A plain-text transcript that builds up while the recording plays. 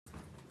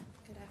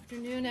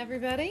Afternoon,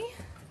 everybody.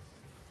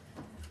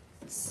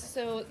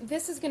 So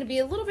this is going to be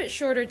a little bit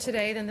shorter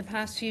today than the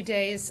past few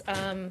days.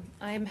 I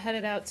am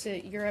headed out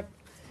to Europe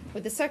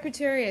with the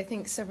secretary. I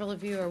think several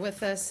of you are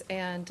with us,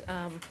 and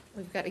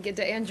we've got to get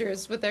to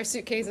Andrews with our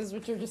suitcases,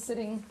 which are just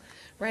sitting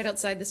right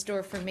outside the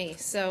store for me.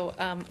 So,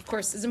 of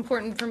course, it's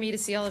important for me to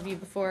see all of you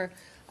before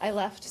I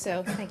left,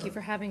 so thank you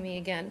for having me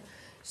again.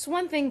 Just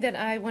one thing that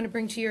I want to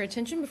bring to your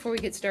attention before we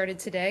get started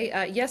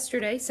today.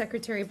 Yesterday,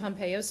 Secretary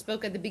Pompeo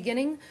spoke at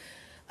the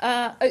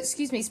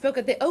spoke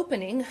at the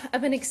opening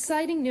of an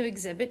exciting new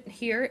exhibit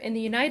here in the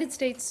United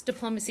States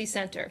Diplomacy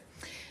Center.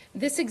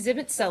 This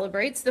exhibit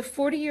celebrates the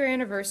 40-year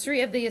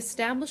anniversary of the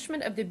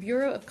establishment of the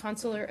Bureau of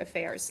Consular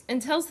Affairs and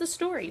tells the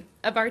story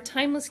of our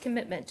timeless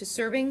commitment to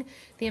serving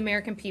the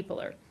American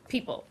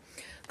people.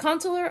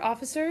 Consular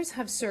officers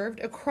have served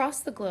across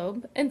the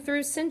globe and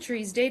through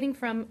centuries dating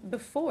from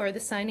before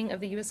the signing of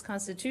the U.S.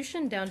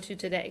 Constitution down to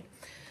today.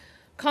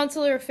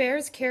 Consular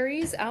Affairs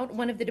carries out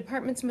one of the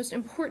department's most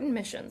important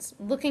missions,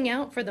 looking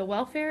out for the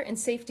welfare and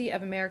safety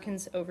of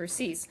Americans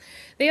overseas.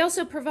 They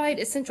also provide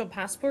essential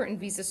passport and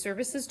visa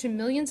services to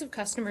millions of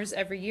customers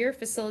every year,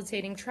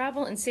 facilitating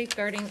travel and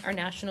safeguarding our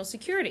national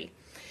security.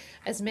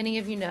 As many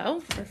of you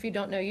know, or if you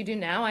don't know, you do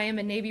now, I am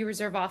a Navy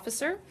Reserve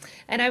officer,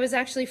 and I was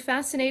actually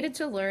fascinated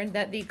to learn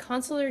that the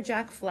Consular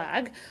Jack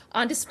flag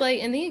on display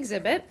in the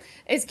exhibit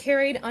is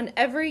carried on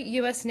every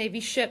U.S. Navy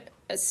ship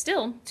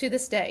still to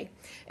this day.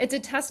 It's a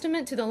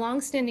testament to the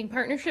long-standing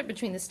partnership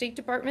between the State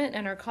Department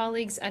and our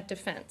colleagues at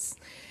Defense.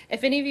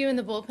 If any of you in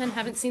the bullpen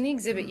haven't seen the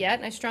exhibit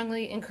yet, I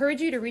strongly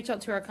encourage you to reach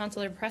out to our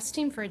consular press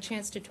team for a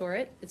chance to tour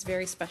it. It's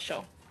very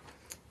special.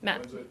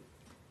 Matt.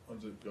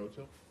 When's it go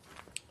to?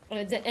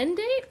 The end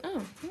date?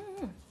 Oh,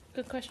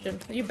 good question.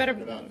 You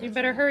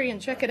better hurry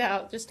and check it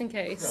out, just in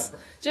case.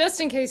 Just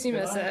in case you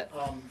miss it.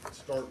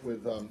 Start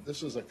with,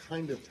 this is a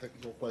kind of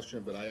technical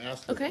question, but I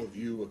asked it of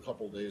you a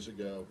couple days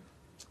ago,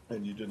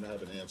 and you didn't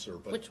have an answer.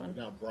 But which one?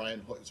 Now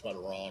Brian, it's about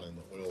Iran and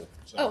the oil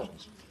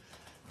sanctions.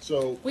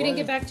 So we didn't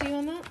get back to you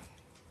on that?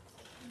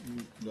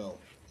 No.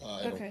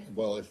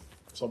 Well, if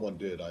someone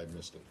did, I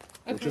missed it,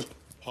 which is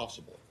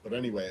possible. But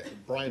anyway,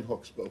 Brian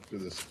Hook spoke to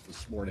this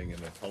morning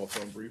in a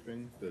telephone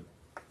briefing that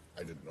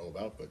I didn't know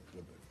about, but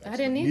I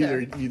didn't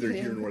either. Neither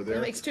here nor there.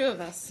 That makes two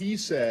of us. He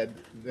said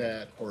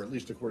that, or at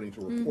least according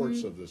to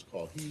reports of this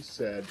call, he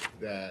said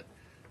that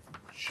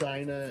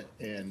China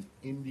and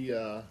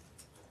India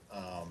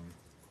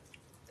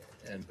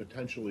and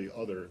potentially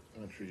other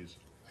countries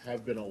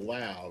have been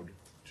allowed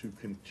to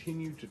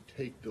continue to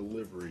take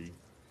delivery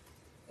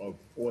of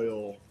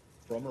oil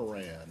from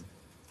Iran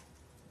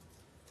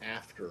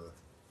after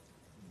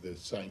the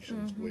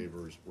sanctions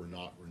waivers were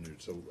not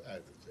renewed.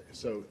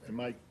 So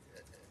am I,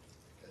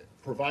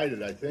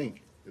 provided, I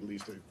think, at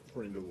least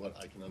according to what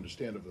I can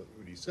understand of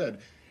what he said,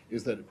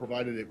 is that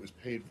provided it was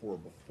paid for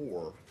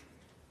before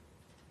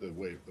the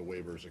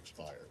waivers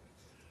expired.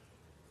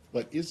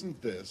 But isn't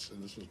this,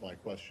 and this was my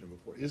question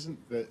before, isn't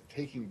that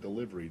taking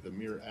delivery, the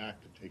mere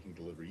act of taking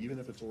delivery, even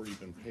if it's already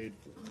been paid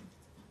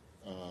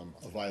for,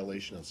 a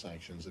violation of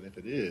sanctions? And if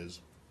it is,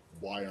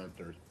 why aren't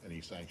there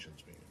any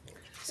sanctions being enforced?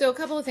 So a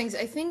couple of things.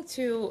 I think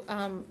to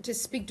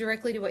speak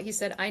directly to what he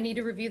said, I need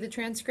to review the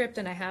transcript,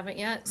 and I haven't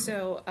yet.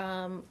 So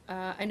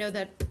I know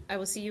that I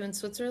will see you in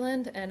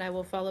Switzerland, and I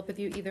will follow up with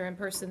you either in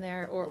person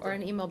there or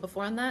an email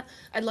before on that.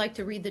 I'd like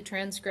to read the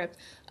transcript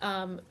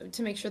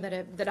to make sure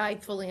that I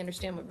fully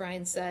understand what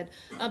Brian said.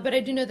 But I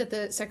do know that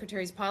the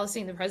Secretary's policy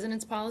and the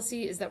President's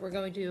policy is that we're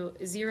going to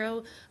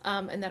zero,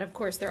 and that, of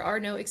course, there are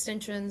no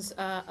extensions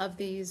of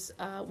these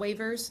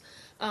waivers.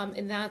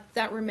 And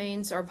that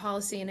remains our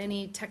policy, and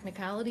any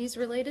technicalities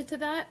related to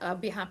that, I'll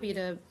be happy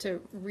to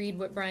read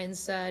what Brian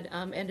said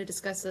and to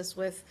discuss this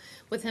with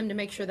him to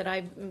make sure that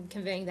I'm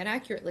conveying that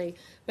accurately.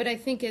 But I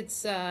think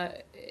it's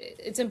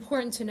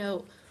important to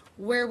note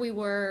where we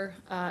were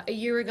a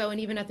year ago and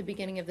even at the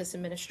beginning of this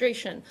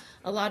administration.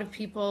 A lot of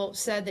people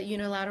said that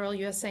unilateral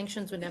U.S.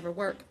 sanctions would never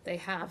work. They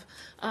have.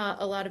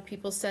 A lot of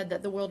people said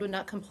that the world would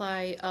not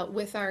comply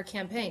with our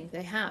campaign.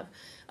 They have.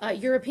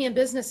 European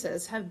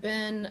businesses have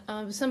been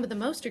some of the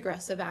most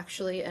aggressive,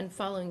 actually, in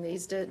following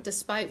these,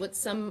 despite what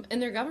some in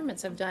their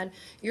governments have done.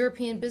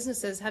 European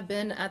businesses have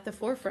been at the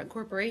forefront,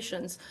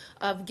 corporations,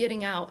 of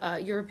getting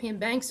out. European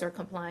banks are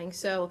complying.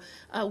 So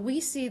we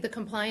see the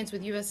compliance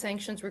with U.S.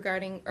 sanctions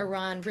regarding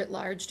Iran writ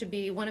large to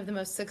be one of the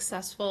most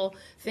successful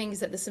things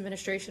that this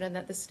administration and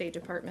that the State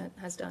Department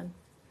has done.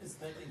 Is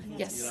that including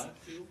Yes.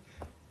 Iraq too?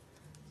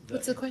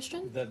 What's the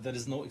question? That there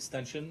is no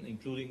extension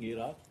including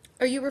Iraq?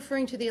 Are you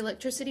referring to the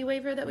electricity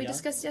waiver that we Yeah.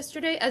 discussed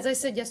yesterday? As I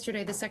said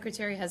yesterday, the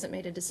Secretary hasn't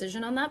made a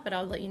decision on that, but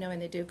I'll let you know when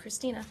they do.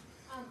 Christina?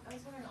 I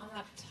was wondering on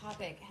that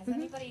topic, has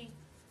anybody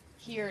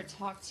here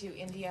talked to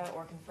India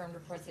or confirmed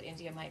reports that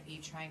India might be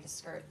trying to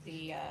skirt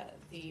the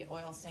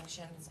oil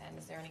sanctions? And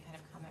is there any kind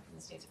of comment from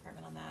the State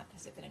Department on that?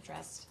 Has it been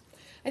addressed?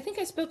 I think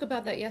I spoke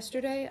about that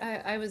yesterday.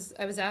 I was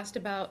asked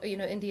about,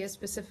 India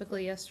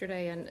specifically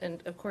yesterday,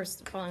 and of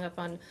course, following up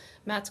on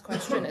Matt's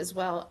question as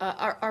well.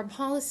 Our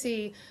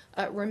policy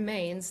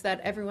remains that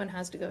everyone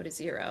has to go to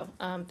zero.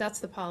 That's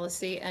the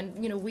policy, and,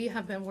 we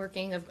have been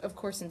working, of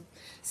course, in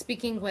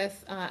speaking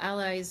with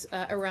allies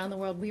around the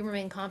world. We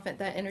remain confident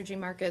that energy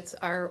markets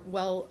are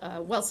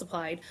well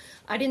supplied.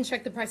 I didn't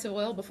check the price of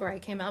oil before I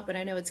came out, but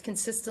I know it's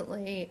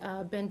consistently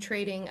been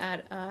trading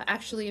at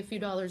actually a few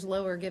dollars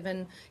lower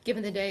given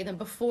the day than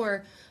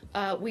before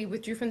we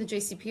withdrew from the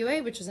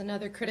JCPOA, which is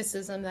another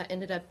criticism that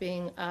ended up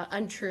being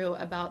untrue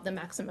about the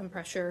maximum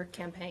pressure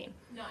campaign.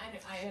 No,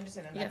 I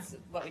understand, and Yeah. that's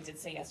what we did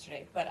say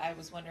yesterday, but I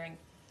was wondering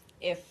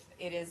if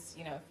it is,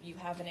 if you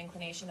have an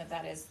inclination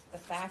that is the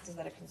fact, is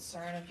that a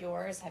concern of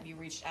yours? Have you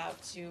reached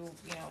out to,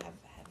 have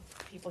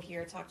people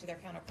here talk to their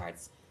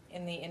counterparts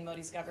in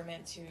Modi's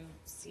government to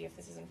see if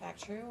this is in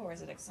fact true, or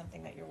is it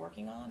something that you're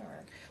working on,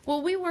 or?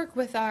 Well, we work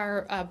with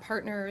our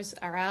partners,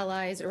 our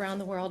allies around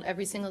the world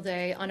every single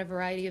day on a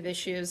variety of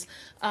issues.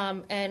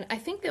 And I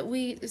think that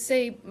we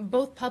say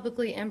both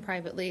publicly and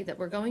privately that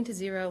we're going to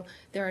zero.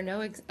 There are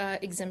no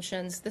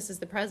exemptions. This is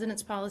the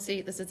president's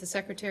policy. This is the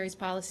secretary's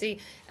policy.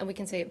 And we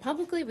can say it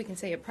publicly. We can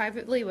say it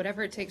privately,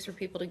 whatever it takes for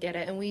people to get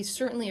it. And we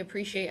certainly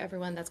appreciate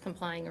everyone that's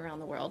complying around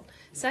the world.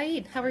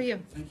 Saeed, how are you?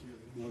 Thank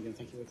you, Morgan.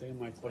 Thank you for taking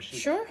my question.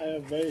 Sure. I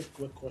have a very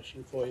quick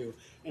question for you.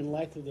 In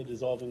light of the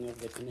dissolving of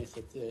the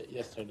Knesset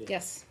yesterday,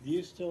 Yes. do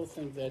you still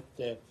think that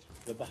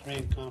the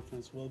Bahrain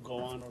conference will go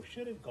on, or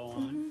should it go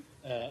on?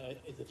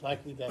 Is it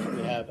likely that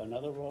we have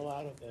another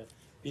rollout of the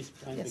peace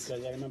plan? Yes.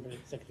 Because I remember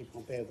Secretary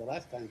Pompeo the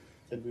last time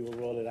said we will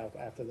roll it out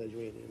after the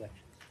Israeli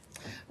election.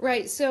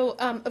 Right. So,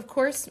 of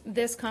course,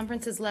 this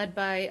conference is led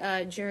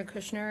by Jared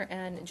Kushner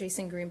and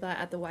Jason Greenblatt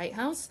at the White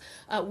House.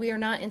 We are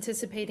not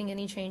anticipating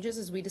any changes.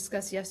 As we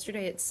discussed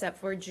yesterday, it's set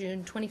for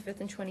June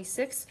 25th and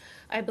 26th,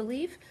 I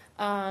believe.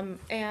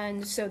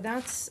 And so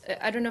that's,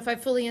 I don't know if I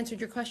fully answered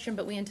your question,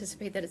 but we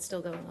anticipate that it's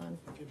still going on.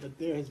 Okay, but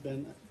there has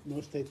been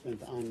no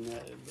statement on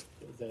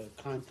the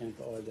content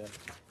or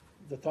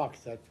the talks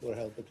that were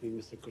held between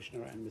Mr.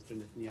 Kushner and Mr.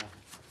 Netanyahu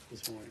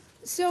this morning.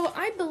 So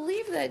I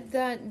believe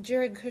that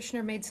Jared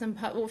Kushner made some,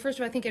 well, first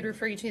of all, I think I'd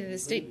refer you to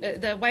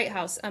the White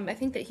House. I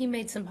think that he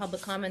made some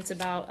public comments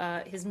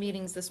about his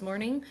meetings this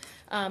morning,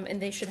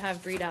 and they should have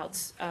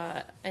readouts.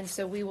 And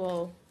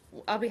so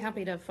I'll be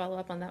happy to follow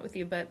up on that with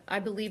you, but I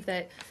believe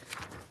that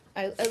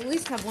I at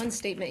least have one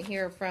statement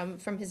here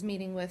from his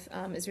meeting with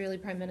Israeli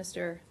Prime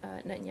Minister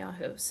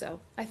Netanyahu.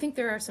 So I think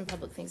there are some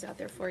public things out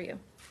there for you.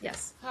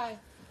 Yes. Hi.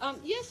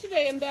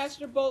 Yesterday,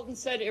 Ambassador Bolton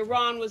said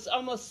Iran was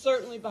almost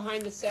certainly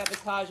behind the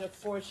sabotage of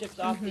 4 ships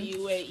off the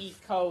UAE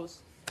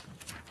coast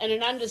and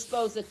an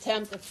undisclosed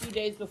attempt a few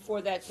days before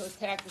that to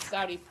attack the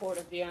Saudi port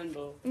of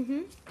Yanbu.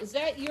 Is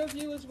that your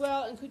view as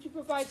well? And could you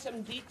provide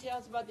some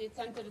details about the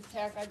attempted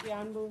attack at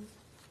Yanbu?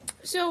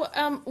 So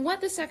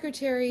what the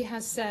Secretary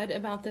has said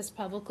about this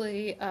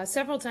publicly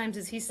several times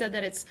is he said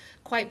that it's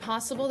quite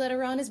possible that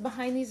Iran is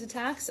behind these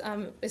attacks,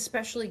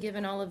 especially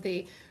given all of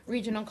the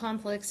regional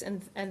conflicts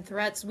and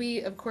threats.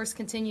 We, of course,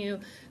 continue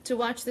to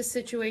watch this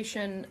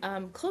situation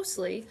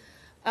closely,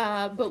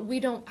 but we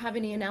don't have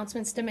any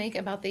announcements to make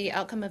about the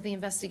outcome of the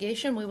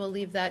investigation. We will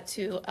leave that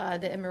to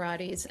the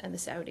Emiratis and the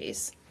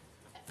Saudis.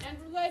 And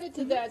related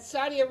to that,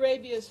 Saudi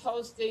Arabia is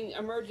hosting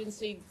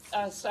emergency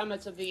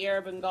summits of the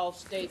Arab and Gulf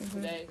states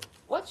today.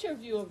 What's your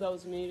view of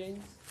those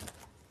meetings?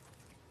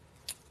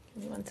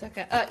 Give me 1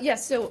 second.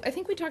 Yes, so I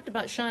think we talked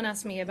about, Sean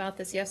asked me about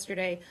this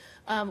yesterday.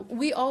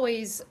 We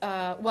always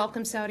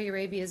welcome Saudi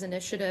Arabia's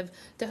initiative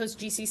to host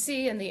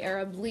GCC and the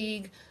Arab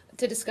League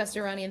to discuss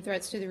Iranian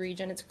threats to the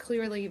region. It's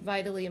clearly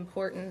vitally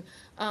important.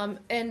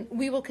 And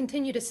we will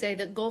continue to say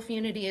that Gulf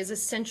unity is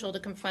essential to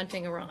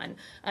confronting Iran,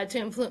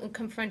 to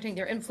confronting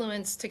their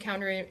influence, to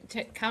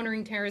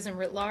countering terrorism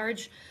writ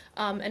large,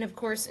 and of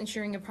course,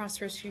 ensuring a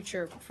prosperous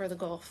future for the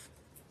Gulf.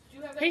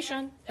 Hey,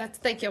 Sean.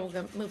 Thank you.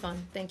 We'll move on.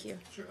 Thank you.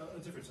 Sure, a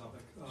different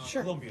topic.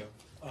 Sure. Colombia.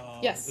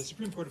 Yes. The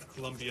Supreme Court of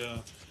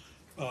Colombia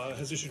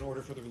has issued an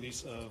order for the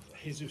release of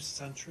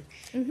Jesus Santrich,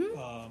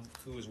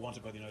 who is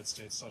wanted by the United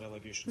States on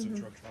allegations of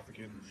drug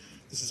trafficking.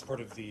 This is part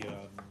of the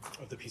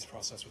peace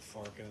process with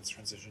FARC and its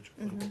transition to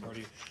a political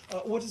party.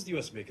 What does the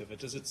U.S. make of it?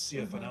 Does it see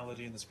a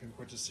finality in the Supreme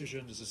Court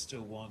decision? Does it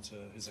still want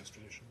his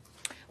extradition?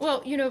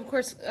 Well, of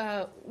course,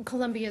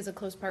 Colombia is a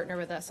close partner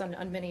with us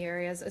on many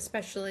areas,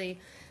 especially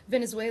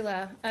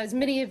Venezuela. As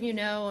many of you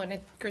know, and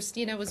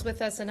Christina was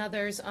with us and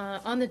others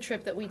on the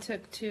trip that we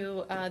took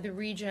to the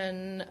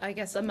region, I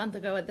guess a month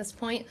ago at this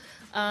point,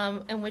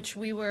 in which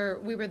we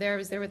were there. I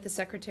was there with the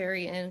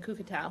secretary in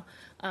Cucutao,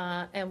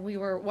 and we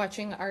were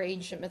watching our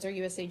aid shipments, our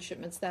U.S. aid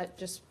shipments that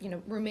just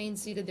remain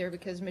seated there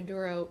because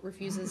Maduro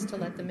refuses to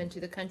let them into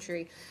the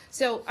country.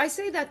 So I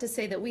say that to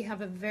say that we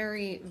have a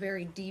very,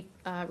 very deep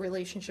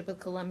relationship with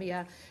Colombia.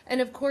 Colombia.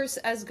 And of course,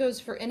 as goes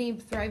for any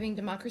thriving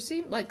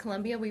democracy like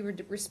Colombia, we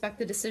would respect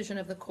the decision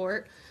of the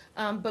court.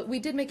 But we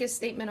did make a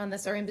statement on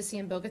this, our embassy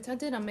in Bogota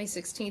did on May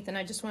 16th, and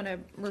I just want to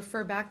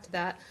refer back to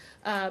that.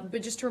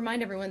 But just to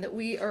remind everyone that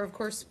we are, of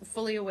course,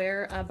 fully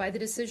aware by the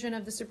decision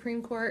of the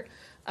Supreme Court.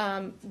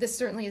 This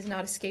certainly has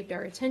not escaped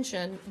our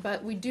attention,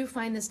 but we do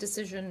find this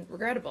decision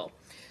regrettable.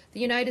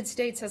 The United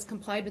States has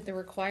complied with the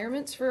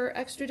requirements for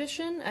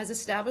extradition as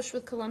established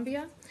with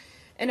Colombia,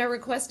 and our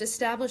request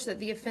established that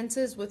the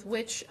offenses with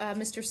which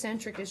Mr.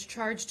 Santric is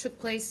charged took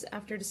place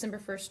after December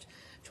 1st,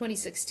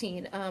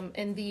 2016.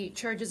 And the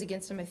charges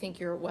against him, I think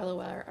you're well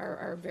aware,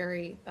 are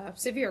very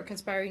severe,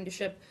 conspiring to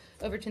ship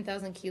over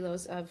 10,000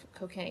 kilos of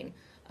cocaine.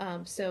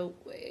 So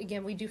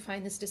again, we do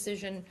find this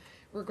decision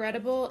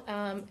regrettable,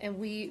 and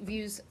we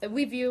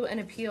view an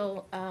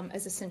appeal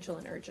as essential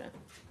and urgent.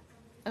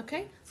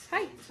 Okay.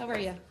 Hi. How are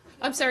you?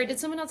 I'm sorry. Did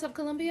someone else have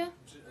Colombia?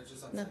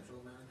 Just on No. Central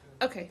America.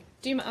 Okay.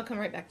 Do you? I'll come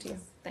right back to you.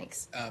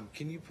 Thanks.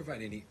 Can you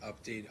provide any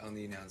update on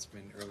the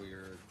announcement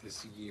earlier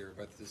this year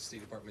about the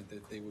State Department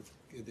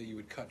that you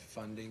would cut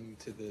funding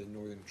to the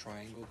Northern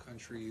Triangle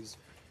countries?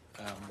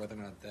 Whether or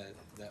not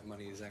that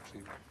money has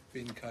actually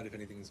been cut, if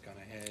anything's gone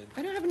ahead.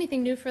 I don't have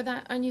anything new for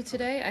that on you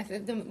today. I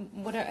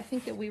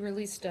think that we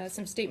released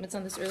some statements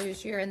on this earlier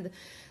this year, and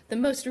the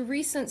most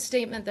recent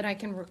statement that I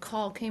can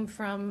recall came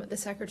from the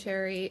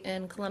secretary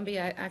in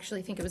Colombia. I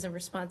actually think it was in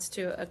response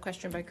to a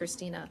question by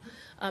Christina.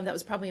 That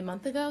was probably a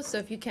month ago. So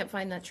if you can't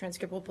find that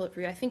transcript, we'll pull it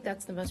for you. I think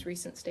that's the most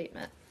recent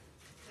statement.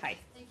 Hi.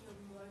 Thank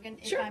you, Morgan.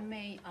 Sure. If I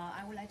may,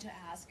 I would like to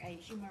ask a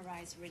human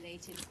rights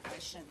related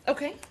question.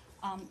 Okay.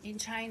 In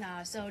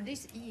China, so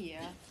this year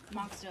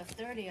marks the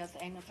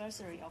 30th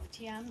anniversary of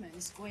Tiananmen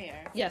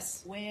Square.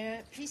 Yes.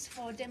 Where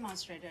peaceful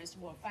demonstrators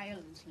were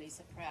violently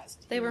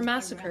suppressed. They were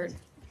massacred.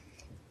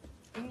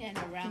 In and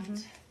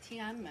around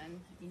Tiananmen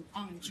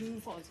on June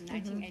 4th,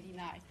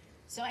 1989.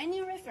 So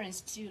any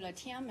reference to the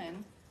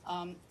Tiananmen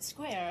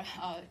Square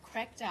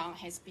crackdown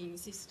has been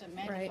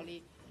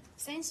systematically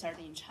censored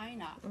in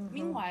China.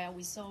 Meanwhile,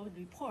 we saw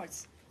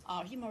reports,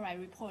 human rights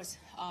reports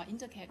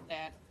indicate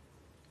that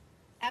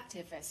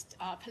activists,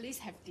 police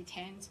have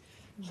detained,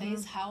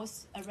 placed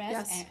house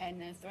arrest, Yes.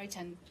 and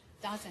threatened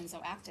dozens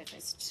of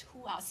activists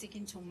who are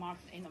seeking to mark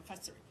the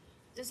anniversary.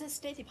 Does the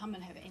State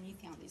Department have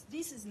anything on this?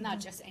 This is not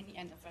just any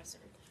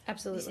anniversary.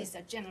 Absolutely. This is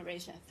a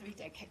generation, 3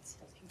 decades.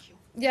 Thank you.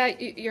 Yeah,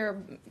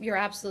 you're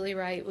absolutely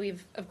right.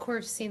 We've of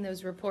course seen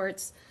those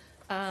reports.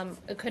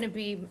 It couldn't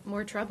be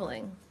more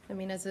troubling. I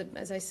mean, as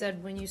I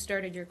said when you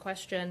started your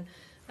question,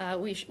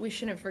 we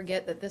shouldn't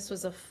forget that this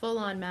was a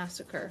full-on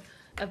massacre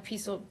of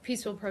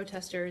peaceful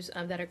protesters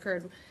that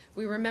occurred.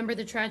 We remember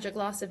the tragic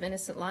loss of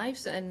innocent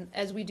lives, and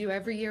as we do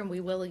every year, and we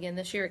will again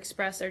this year,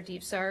 express our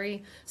deep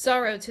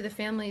sorrow to the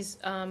families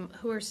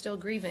who are still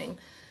grieving.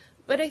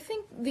 But I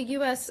think the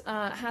U.S.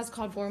 Has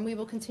called for, and we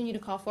will continue to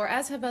call for,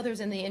 as have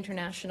others in the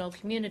international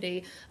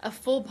community, a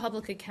full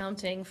public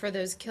accounting for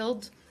those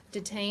killed,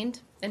 detained,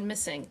 and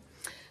missing.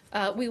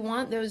 We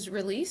want those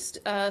released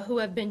who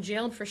have been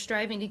jailed for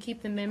striving to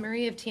keep the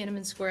memory of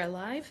Tiananmen Square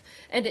alive,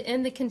 and to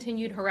end the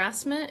continued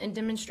harassment and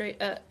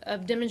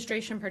of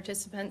demonstration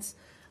participants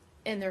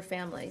and their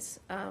families.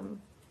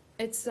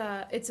 It's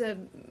a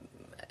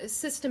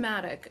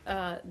systematic,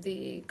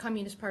 the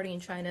Communist Party in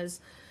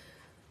China's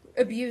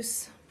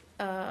abuse,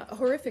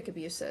 horrific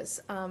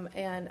abuses,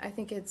 and I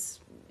think it's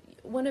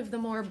one of the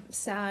more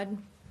sad,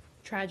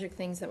 tragic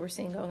things that we're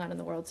seeing going on in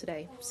the world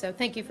today. So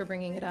thank you for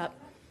bringing it up.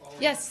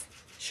 Yes.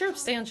 Sure,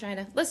 stay on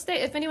China. Let's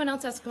stay. If anyone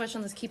else asks a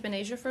question, let's keep in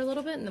Asia for a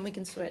little bit, and then we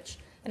can switch.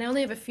 And I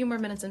only have a few more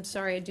minutes. I'm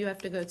sorry. I do have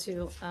to go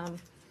to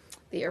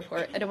the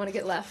airport. I don't want to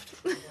get left.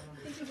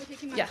 Thank you for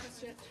taking my Yeah.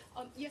 question.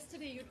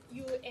 Yesterday,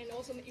 you and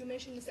also you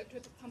mentioned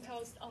Secretary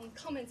Pompeo's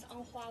comments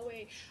on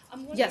Huawei.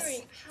 I'm wondering,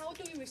 Yes. how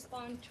do you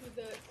respond to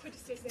the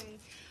criticism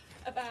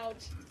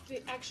about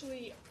the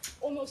actually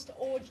almost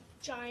all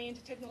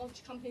giant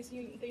technology companies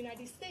in the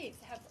United States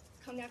have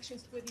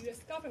connections with the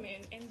U.S.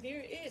 government, and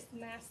there is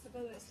mass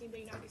surveillance in the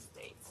United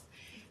States.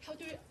 How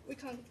do you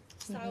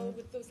reconcile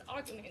with those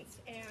arguments?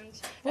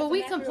 And Well, as a we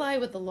matter of- comply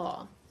with the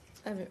law,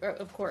 I mean,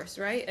 of course,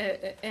 right?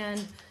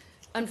 And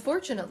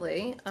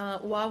unfortunately,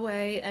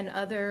 Huawei and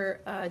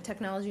other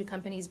technology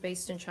companies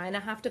based in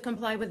China have to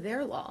comply with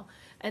their law.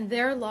 And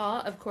their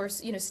law, of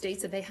course,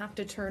 states that they have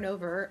to turn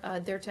over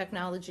their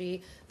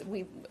technology.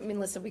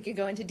 Listen, we could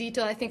go into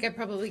detail. I think I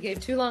probably gave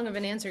too long of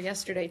an answer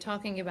yesterday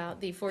talking about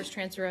the forced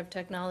transfer of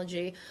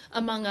technology,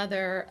 among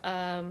other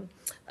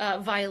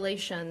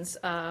violations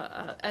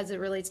as it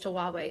relates to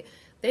Huawei.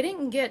 They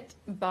didn't get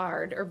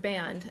barred or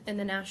banned in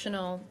the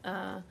national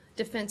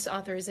defense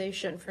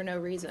authorization for no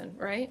reason,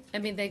 right? I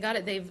mean, they got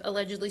it. They've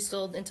allegedly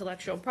stolen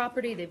intellectual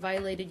property. They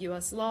violated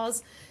U.S.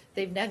 laws.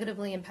 They've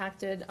negatively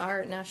impacted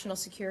our national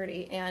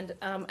security. And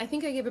I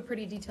think I gave a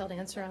pretty detailed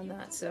answer on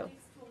that. So.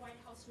 The White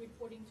House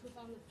report in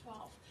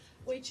 2012,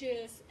 which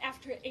is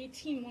after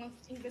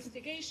 18-month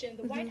investigation,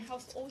 the White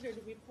House ordered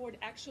a report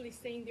actually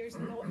saying there's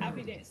no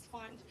evidence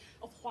found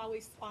of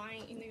Huawei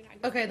spying in the United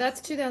States. Okay,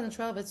 that's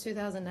 2012. It's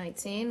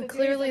 2019. But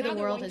there is Clearly, the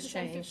another world one, has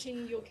changed.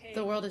 2015 UK.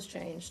 The world has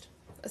changed.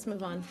 let's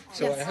move on.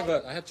 So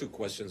Yes. I have two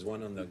questions,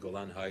 one on the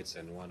Golan Heights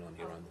and one on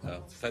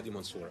Iran. Fadi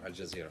Mansour, Al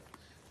Jazeera.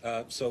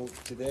 So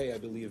today, I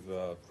believe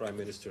Prime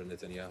Minister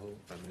Netanyahu,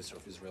 Prime Minister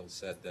of Israel,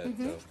 said that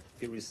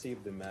he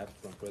received a map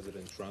from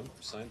President Trump,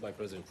 signed by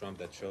President Trump,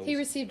 that shows He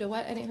received a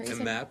what? I didn't hear you a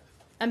say. map.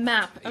 A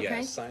map, okay.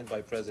 Yeah, signed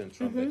by President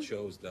Trump that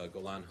shows the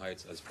Golan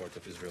Heights as part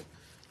of Israel.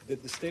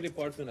 Did the State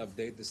Department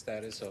update the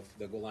status of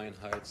the Golan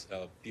Heights?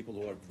 People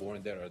who are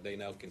born there, are they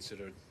now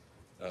considered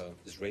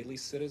Israeli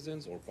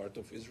citizens or part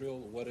of Israel?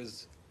 What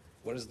is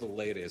the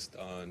latest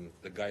on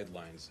the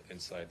guidelines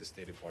inside the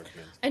State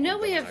Department? I know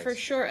on we Golan have for Heights?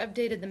 sure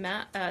updated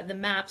the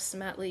maps.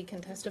 Matt Lee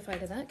can testify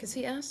to that because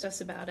he asked us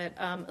about it.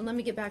 And let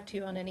me get back to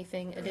you on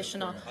anything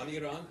additional. On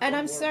Iran? And one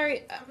I'm more.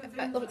 sorry,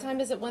 what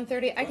time is it,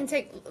 1:30? I can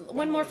take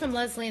one more from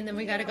Leslie and then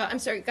we gotta go. I'm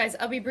sorry, guys,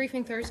 I'll be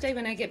briefing Thursday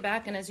when I get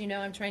back, and as you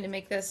know, I'm trying to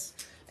make this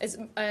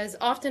as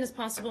often as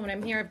possible when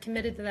I'm here. I've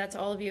committed to that to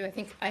all of you.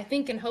 I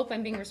think and hope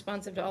I'm being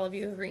responsive to all of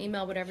you over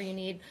email, whatever you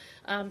need.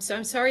 So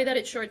I'm sorry that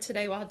it's short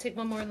today. Well, I'll take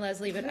one more in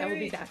Leslie, but I will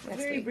be back next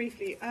Very week.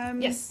 briefly.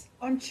 Yes.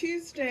 On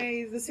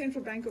Tuesday, the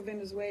Central Bank of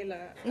Venezuela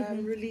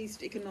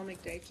released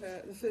economic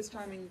data, the first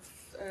time in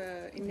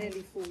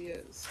nearly 4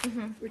 years,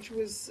 which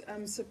was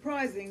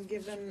surprising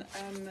given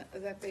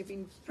that they've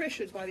been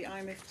pressured by the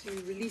IMF to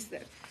release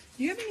that.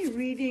 Do you have any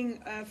reading,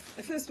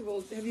 first of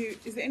all,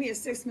 is there any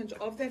assessment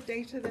of that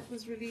data that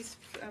was released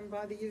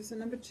by the US? And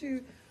number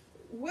two,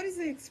 what is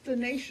the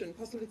explanation,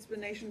 possible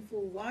explanation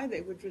for why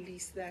they would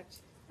release that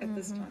at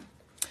this time?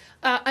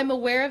 I'm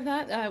aware of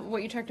that,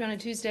 what you talked about on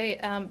Tuesday.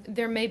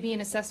 There may be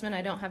an assessment.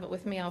 I don't have it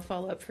with me. I'll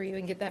follow up for you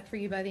and get that for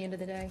you by the end of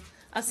the day.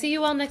 I'll see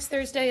you all next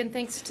Thursday, and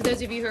thanks to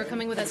those of you who are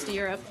coming with us to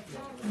Europe.